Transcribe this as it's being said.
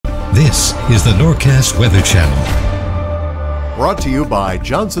This is the Norcast Weather Channel. Brought to you by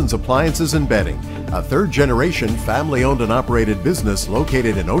Johnson's Appliances and Bedding, a third-generation family-owned and operated business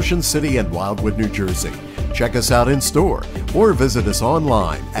located in Ocean City and Wildwood, New Jersey. Check us out in store or visit us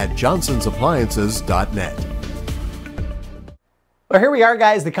online at johnsonsappliances.net. Well, here we are,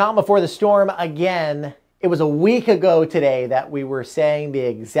 guys, the calm before the storm again. It was a week ago today that we were saying the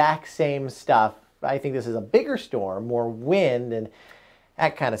exact same stuff. I think this is a bigger storm, more wind and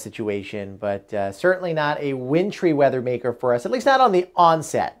that kind of situation, but certainly not a wintry weather maker for us, at least not on the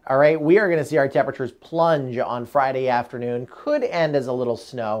onset, all right? We are going to see our temperatures plunge on Friday afternoon. Could end as a little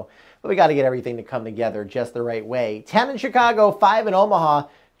snow, but we got to get everything to come together just the right way. 10 in Chicago, 5 in Omaha,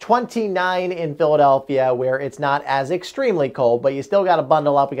 29 in Philadelphia, where it's not as extremely cold, but you still got to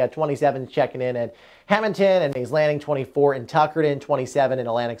bundle up. We got 27 checking in at Hamilton and Mays Landing, 24 in Tuckerton, 27 in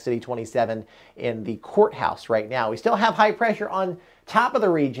Atlantic City, 27 in the courthouse right now. We still have high pressure on top of the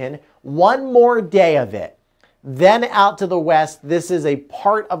region. One more day of it. Then out to the west, this is a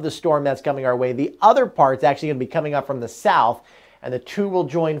part of the storm that's coming our way. The other part's actually going to be coming up from the south, and the two will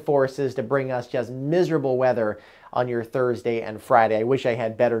join forces to bring us just miserable weather on your Thursday and Friday. I wish I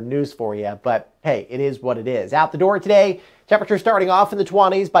had better news for you, but hey, it is what it is. Out the door today, temperature starting off in the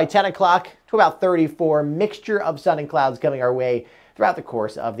 20s by 10 o'clock to about 34. Mixture of sun and clouds coming our way throughout the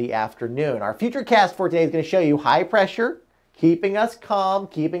course of the afternoon. Our futurecast for today is going to show you high pressure, keeping us calm,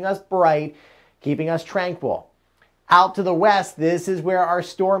 keeping us bright, keeping us tranquil. Out to the west, this is where our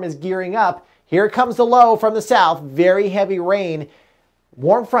storm is gearing up. Here comes the low from the south, very heavy rain.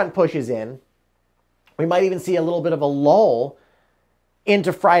 Warm front pushes in. We might even see a little bit of a lull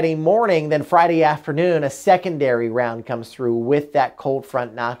into Friday morning. Then Friday afternoon, a secondary round comes through with that cold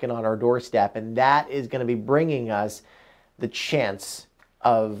front knocking on our doorstep. And that is going to be bringing us the chance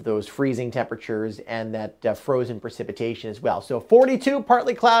of those freezing temperatures and that frozen precipitation as well. So 42,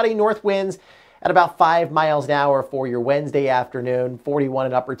 partly cloudy, north winds at about 5 miles an hour for your Wednesday afternoon. 41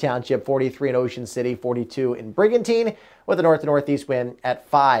 in Upper Township, 43 in Ocean City, 42 in Brigantine with a north to northeast wind at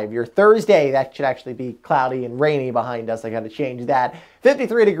 5. Your Thursday, that should actually be cloudy and rainy behind us. I got to change that.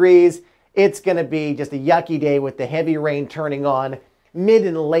 53 degrees. It's going to be just a yucky day with the heavy rain turning on mid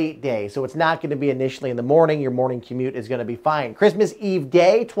and late day, so it's not going to be initially in the morning. Your morning commute is going to be fine. Christmas Eve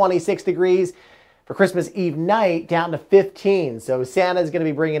day, 26 degrees. For Christmas Eve night, down to 15. So Santa is going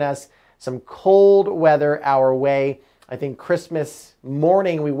to be bringing us some cold weather our way. I think Christmas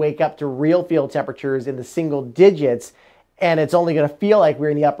morning we wake up to real field temperatures in the single digits, and it's only going to feel like we're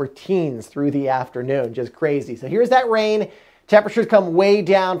in the upper teens through the afternoon. Just crazy. So here's that rain. Temperatures come way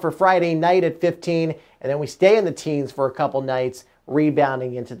down for Friday night at 15, and then we stay in the teens for a couple nights,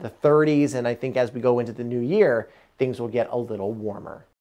 rebounding into the 30s, and I think as we go into the new year, things will get a little warmer.